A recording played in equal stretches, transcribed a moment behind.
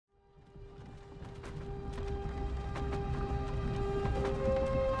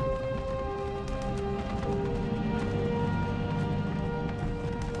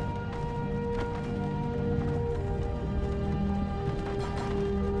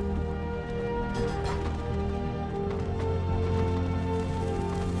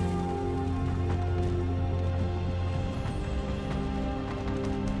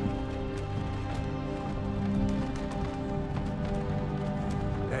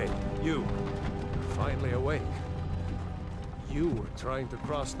You, finally awake. You were trying to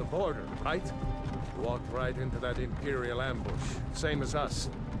cross the border, right? Walked right into that Imperial ambush, same as us.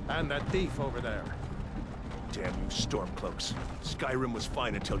 And that thief over there. Damn you Stormcloaks. Skyrim was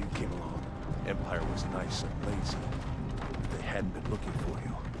fine until you came along. Empire was nice and lazy. If they hadn't been looking for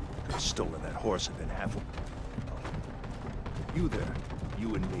you, could have stolen that horse and been half of... You there,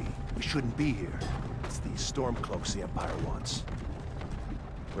 you and me, we shouldn't be here. It's these Stormcloaks the Empire wants.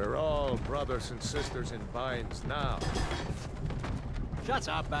 We're all brothers and sisters in binds now. Shut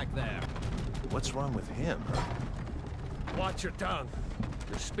up back there. What's wrong with him, huh? Watch your tongue.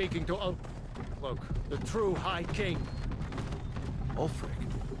 You're speaking to Cloak, the true High King. Ulfric,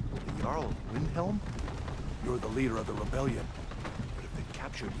 the Jarl of Windhelm? You're the leader of the rebellion. But if they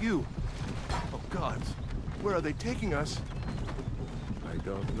captured you... Oh gods, where are they taking us? I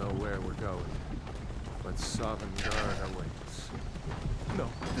don't know where we're going, but Sovngarde awaits. No,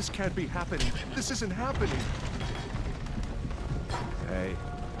 this can't be happening. This isn't happening. Hey,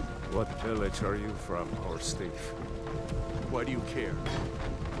 what village are you from, horse thief? Why do you care?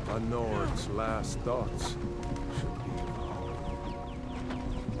 A Nord's last thoughts should be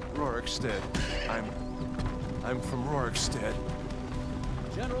Rorikstead. I'm from Rorikstead.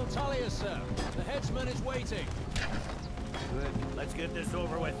 General Tullius, sir. The headsman is waiting. Good. Let's get this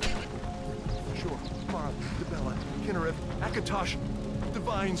over with. Sure. Mara, Debella, Kinnereth, Akatosh,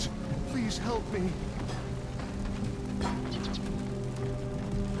 Divines, please help me.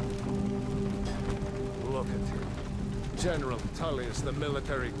 Look at him. General Tullius, the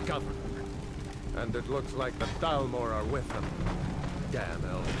military governor. And it looks like the Dalmor are with them. Damn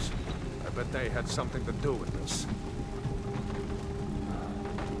elves. I bet they had something to do with this.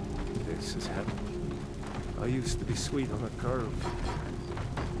 This is heaven. I used to be sweet on a curve.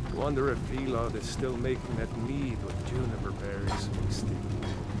 Wonder if Velod is still making that mead with juniper berries mixed in.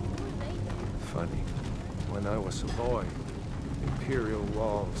 Funny. When I was a boy, Imperial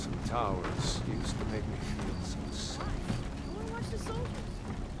walls and towers used to make me feel so safe.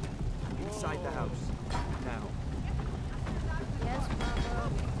 Inside the house. Now. Yes, Mama.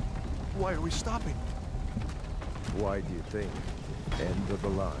 Why are we stopping? Why do you think? End of the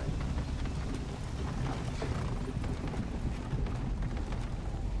line.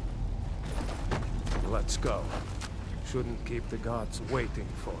 Let's go. Shouldn't keep the gods waiting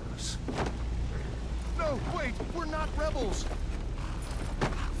for us. No, wait! We're not rebels!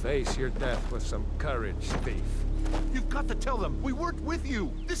 Face your death with some courage, thief. You've got to tell them! We weren't with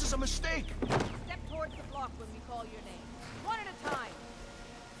you! This is a mistake! Step towards the block when we call your name. One at a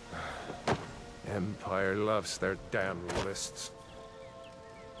time. Empire loves their damn lists.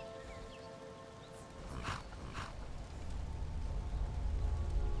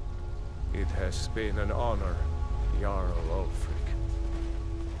 It has been an honor, Jarl Ulfric.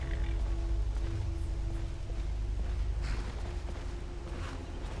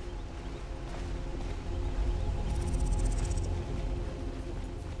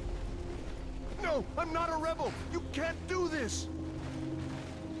 No! I'm not a rebel! You can't do this!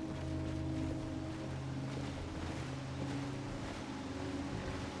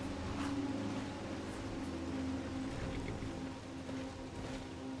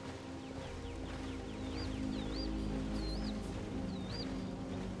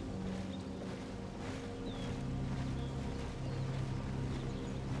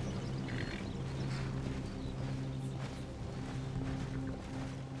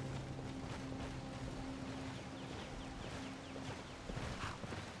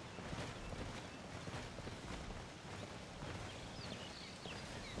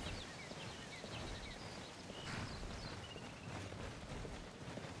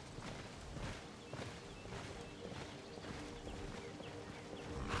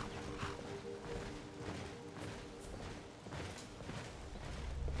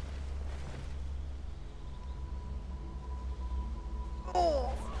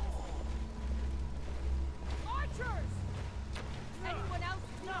 Archers! Anyone else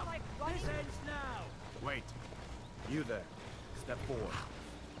feel like running? This ends now! Wait. You there. Step forward.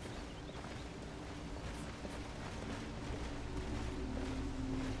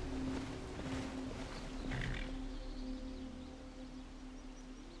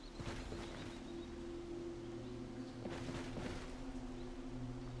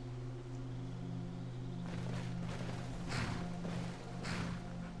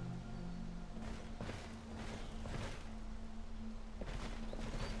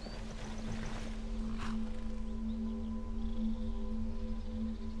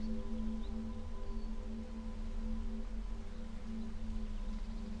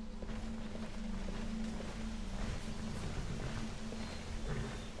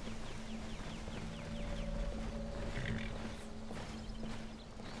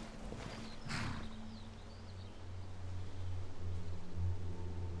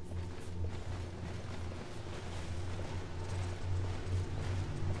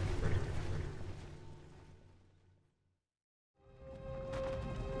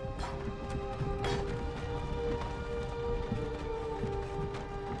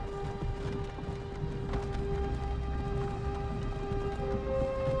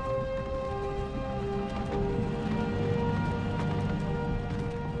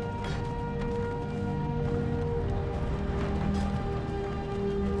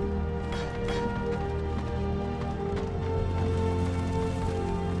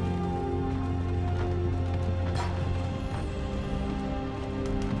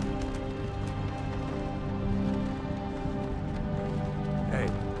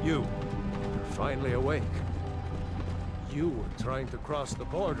 finally awake. You were trying to cross the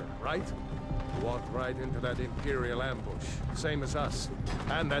border, right? Walked right into that Imperial ambush, same as us.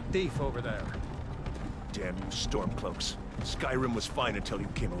 And that thief over there. Damn you Stormcloaks. Skyrim was fine until you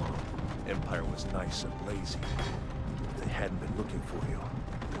came along. Empire was nice and lazy. If they hadn't been looking for you,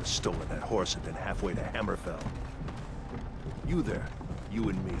 could have stolen that horse and been halfway to Hammerfell. You there, you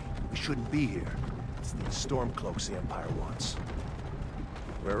and me, we shouldn't be here. It's these Stormcloaks the Empire wants.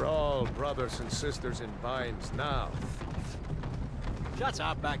 We're all brothers and sisters in binds now. Shut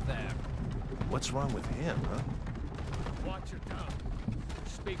up back there. What's wrong with him, huh? Watch your tongue.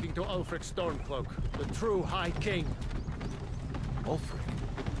 Speaking to Ulfric Stormcloak, the true High King. Ulfric?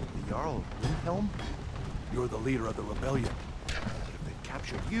 The Jarl of Windhelm? You're the leader of the rebellion. But if they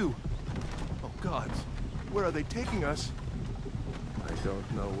captured you... Oh gods, where are they taking us? I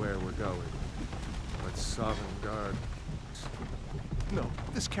don't know where we're going, but Sovngarde... No,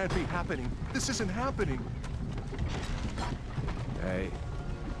 this can't be happening. This isn't happening. Hey,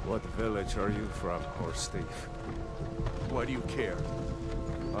 what village are you from, horse thief? Why do you care?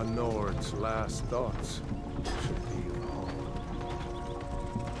 A Nord's last thoughts should be your home.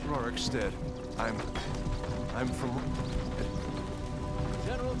 Rorikstead. I'm from...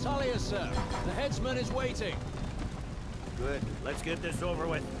 General Tullius, sir. The headsman is waiting. Good. Let's get this over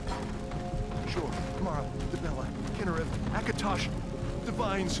with. Sure. Mara, Dibella, Kinnereth, Akatosh,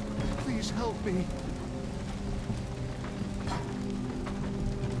 Divines, please help me.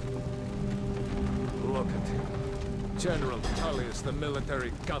 Look at him. General Tullius, the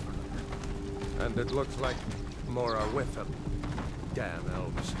military governor. And it looks like more are with him. Damn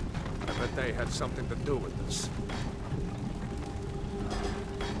elves. I bet they had something to do with this.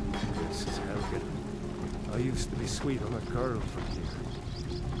 This is Helgen. I used to be sweet on a girl from here.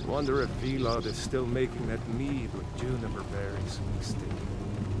 Wonder if Vilod is still making that mead with juniper berries mixed in.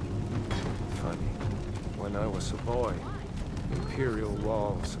 Funny. When I was a boy, Imperial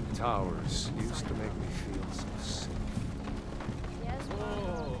walls and towers used to make me feel so safe. Yes,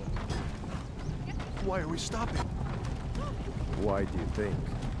 Oh. Why are we stopping? Why do you think?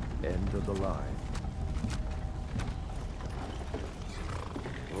 End of the line.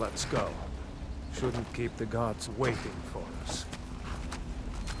 Let's go. Shouldn't keep the gods waiting for us.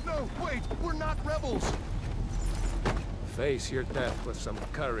 No, wait! We're not rebels! Face your death with some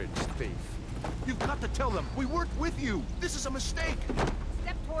courage, thief. You've got to tell them! We weren't with you! This is a mistake!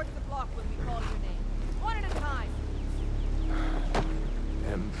 Step towards the block when we call your name. One at a time.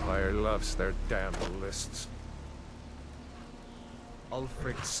 Empire loves their damn lists.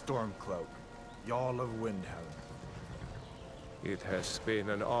 Ulfric Stormcloak, Jarl of Windhelm. It has been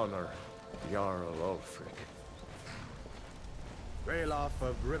an honor, Jarl Ulfric. Ralof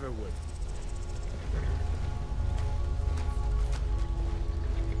of Riverwood.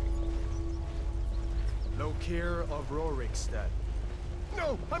 Lokir of Rorikstead.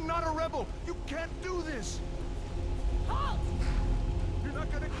 No! I'm not a rebel! You can't do this! Halt! You're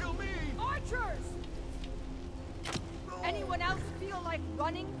not gonna kill me! Archers! Anyone else feel like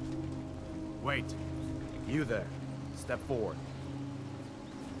running? Wait. You there. Step forward.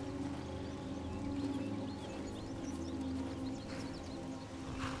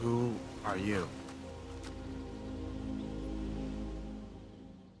 Who are you?